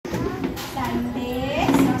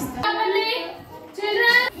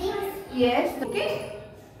Yes. Okay.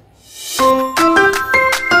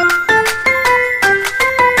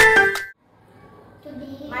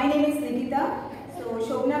 My name is Nikita. So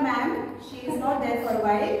Shobna ma'am, she is not there for a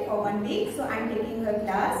while, for 1 week. So I am taking her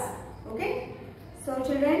class. Okay. So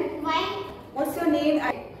children, what's your name?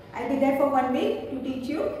 I'll be there for 1 week to teach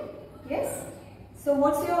you. Yes. So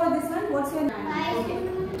what's your this one? What's your name? Okay.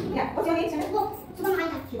 Yeah. What's your name?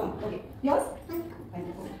 Shubham. Okay. Yours?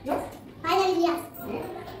 Yours? Okay.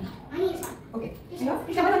 Okay. Yours?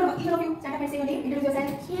 Each of you stand up and say your name. Introduce yourself.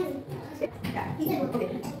 Yeah. Okay.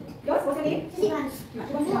 Yours? What's your name? Shubham.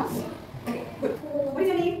 Okay. Good. What is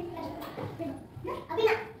your name?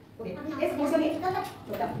 Yeah. Okay. Yes. What's your name?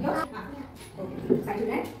 Yours? Okay. Thank you,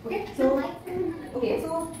 man. Okay. So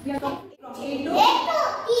we are talking from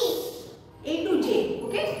A to J.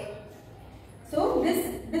 Okay. So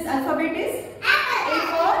this alphabet is A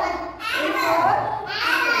for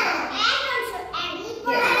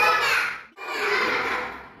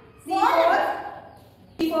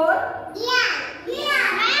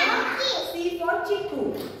C for Chiku.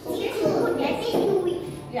 Okay.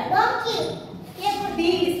 Yeah. D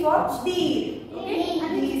is for deer. Okay.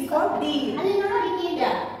 D is for deer.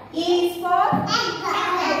 Yeah. E is for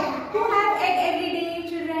egg. Who have egg every day,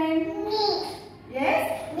 children? Yes.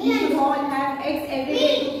 You should all have eggs every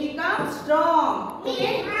day to become strong.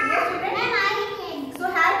 Okay. Yes, children. So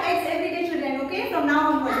have eggs every day, children. Okay. From now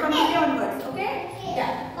onwards. From today onwards. Okay.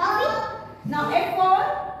 Yeah. Now F for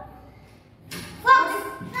fox.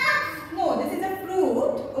 No, this is a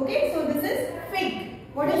fruit. Okay. So this is fig.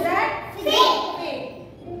 What is that?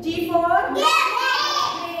 Fig. G for grapes.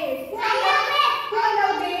 Who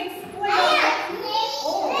love grapes?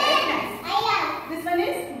 Oh, very nice. This one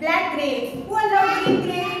is black grapes. Who love green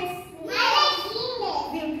grapes?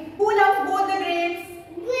 Who loves both the grapes?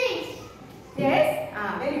 Yes?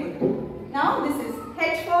 Very good. Now this is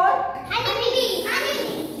H for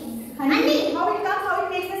honey. How it comes? How it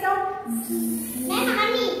makes the sound?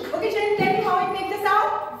 Okay, children, tell me how it makes the sound.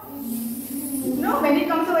 No, when it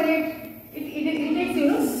comes over it makes, you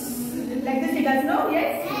know, like this it does, no?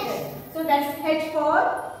 Yes? So that's H for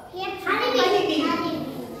honeybee.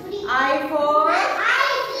 I for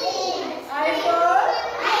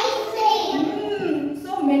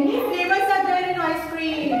so many flavors are there in ice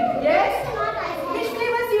cream. Yes? Which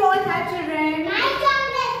flavors you all have, children?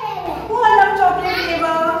 Who all love chocolate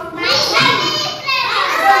flavor?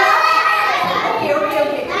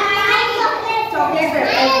 Okay. Chocolate flavor.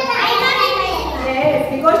 Yes,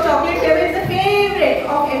 because chocolate flavor is the favorite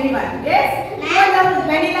of everyone. Yes? Who all love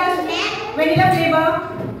vanilla flavor?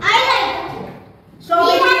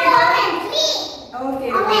 Strawberry flavor?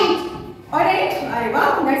 Okay. Orange?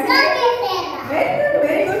 Wow, that's it.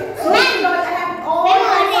 Very good. So we all have all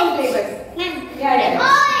kinds of flavors. Yeah.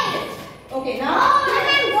 Okay, now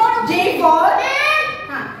J for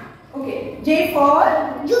J for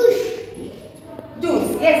juice.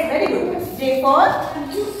 Yes, very good. J for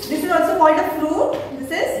this is also called a fruit.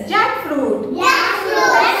 This is jackfruit.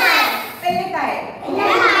 Pelekai.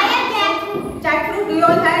 Jackfruit. Do you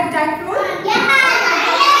all have jackfruit?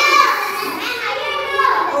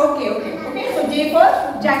 Okay. So J for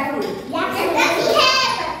jackfruit.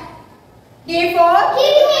 K for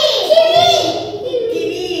kiwi.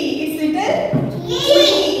 It's little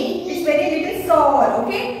sweet. It's very little sour.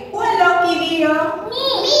 Okay. Who love kiwi here?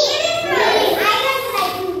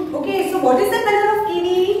 Okay. So what is the color of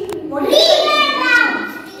kiwi? What is the color?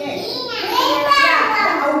 Yes.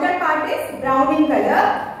 The outer part is brown in color,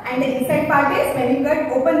 and the inside part is, when you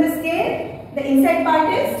open the scale, the inside part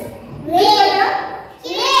is which color?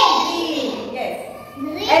 Green. Yes.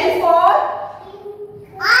 L for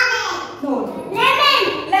no.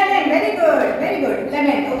 Lemon. Very good.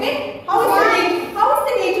 Lemon. Okay. How is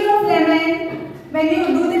the nature of lemon? When you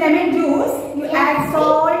do the lemon juice, you add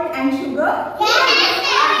salt and sugar. Water.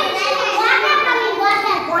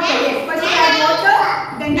 Yes. First you add water,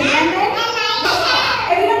 then the lemon.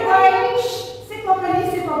 Everyone quiet. Sit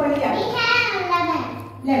properly. Yeah.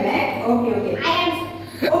 Lemon. Okay.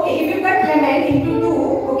 Okay, if you cut lemon into two,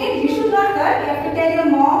 okay, you should not cut. You have to tell your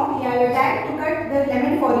mom, your dad to cut the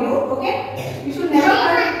lemon for you. Okay, you should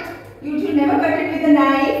never cut it with a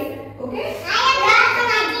knife. Okay.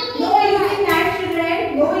 No using knife,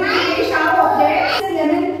 children. No using very sharp objects. The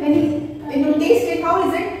lemon, when you taste it, how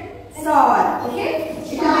is it? Sour. Okay,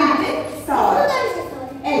 it will be little sour.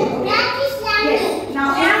 L. Okay. Yes. Now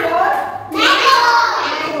M for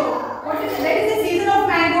mango. Where is the season of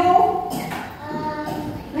mango?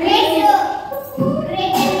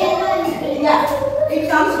 Yeah, it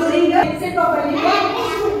comes during the sit properly.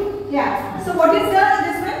 Yeah. So what is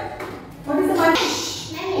this one? What is the month?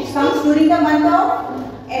 It comes during the month of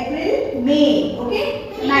April, May. Okay?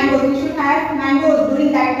 Mangoes. We should have mangoes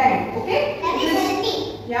during that time. Okay?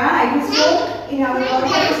 Yeah, it is stored in our body.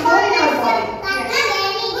 It is stored in our body.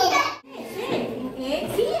 In a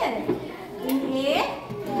year. In a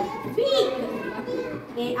week.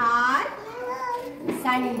 A-R.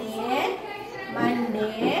 Sunday.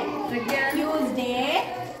 Monday. Tuesday.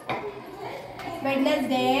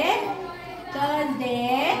 Wednesday.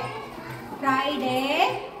 Thursday. Friday.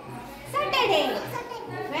 Saturday.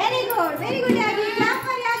 Very good. Very good, Yagri. Clap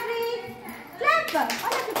for Yagri. Clap.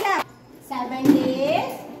 All of you clap. 7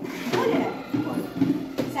 days.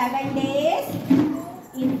 7 days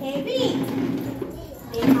in a week.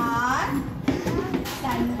 They are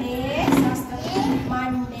Sunday,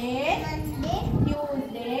 Monday,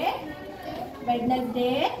 Tuesday,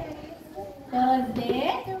 Wednesday, Thursday,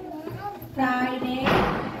 Friday,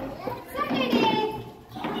 Saturday.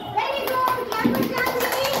 Very good. Clap for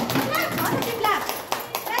Yagri. Clap. All of you clap.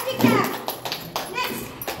 Magic clap. Next.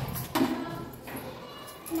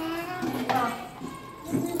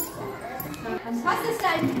 What's this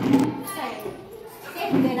time? Okay,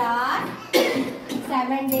 there are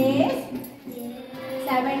 7 days.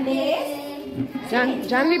 7 days.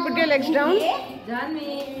 Janvi, put your legs down.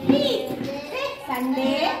 Janvi. Week.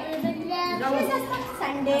 Sunday.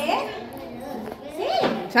 Sunday.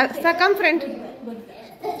 Sir, come friend.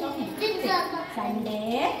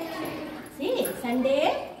 Sunday. See, Sunday.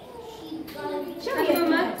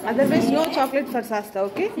 Otherwise, no chocolate for Sasta,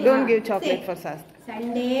 okay? Don't give chocolate for Sasta.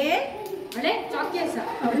 Sunday. Chocolate.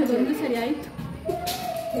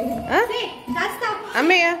 Sasta.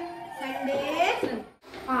 Ameya. Sunday.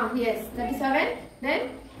 Yes. 37. Then.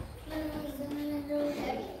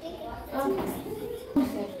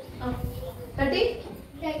 30.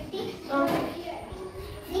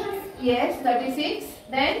 Yes. 36.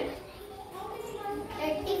 Then.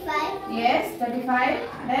 35. Yes. 35.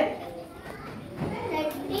 Then.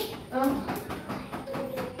 30.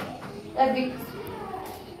 30.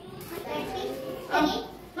 30.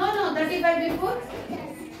 No. 35 before.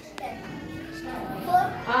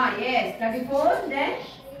 4. Yes. 34. Then.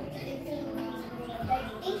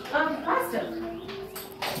 30. Faster.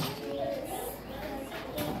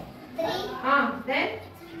 3. Then.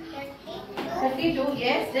 32. 32.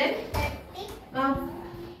 Yes. Then. 30.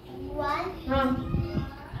 1.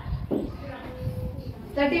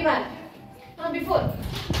 31. Before.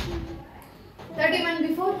 31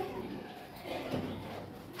 before.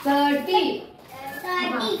 30.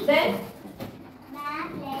 30. Then.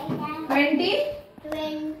 20.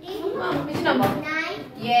 20. Which number? 9.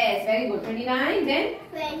 Yes. Very good. 29. Then.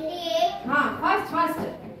 28. Fast.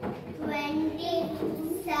 27.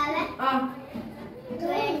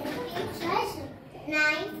 29.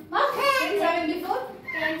 27 before.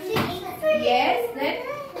 26. Yes. Then.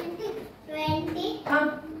 20.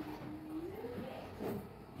 5.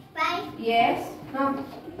 5. Yes. 20.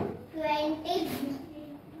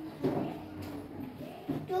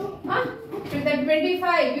 2.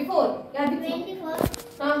 25 before. 24.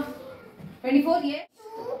 24. Yes.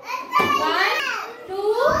 1, 2,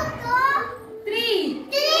 3.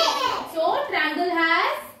 So triangle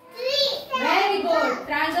has. Very good.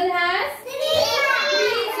 Triangle has 3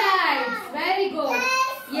 sides. Very good.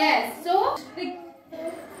 Yes. So the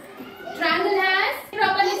triangle has. Sit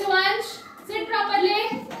properly, Suvansh. Sit properly.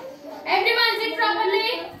 Everyone sit properly.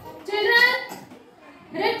 Children.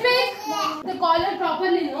 Ritvik. The collar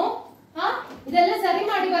properly, no? ಇದೆಲ್ಲ ಸರಿ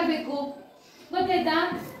ಮಾಡಿ ಬರಬೇಕು. ಗೊತ್ತಾಯ್ತಾ?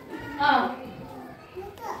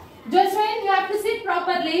 Josephine, you have to sit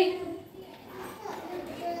properly.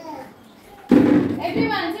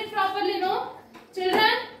 Everyone sit properly, no?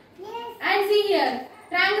 Children? And see here.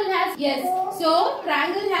 Triangle has. Yes. So,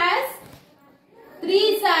 triangle has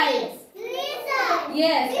 3 sides.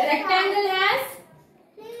 Yes. Rectangle has.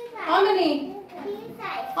 How many?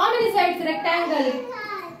 How many sides rectangle?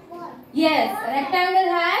 Yes. Rectangle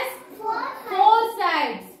has 4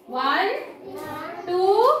 sides. 1,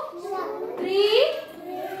 2, 3,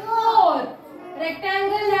 4.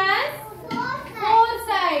 Rectangle has 4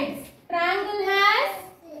 sides. Triangle has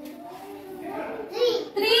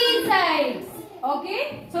 3 sides. Okay.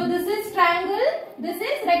 So this is triangle. This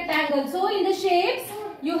is rectangle. So in the shapes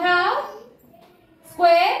you have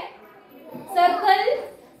square, circle,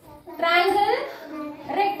 triangle,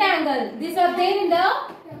 rectangle. These are there in the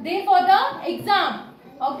for the exam.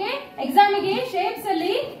 Okay. Exam ಗೆ shapes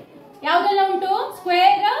ಅಲ್ಲಿ ಯಾವುದೆಲ್ಲ ಉಂಟು?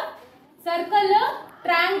 Square, circle,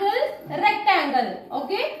 triangle, rectangle.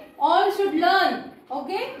 Okay. All should learn.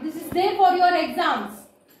 Okay. This is there for your exams.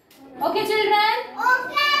 Okay, children?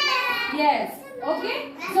 Okay. Yes. Okay.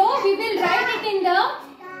 So we will write it in the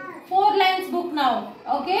 4 lines book now.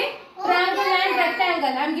 Okay. triangle and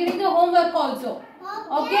rectangle. I am giving the homework also.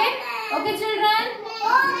 Okay? Okay children?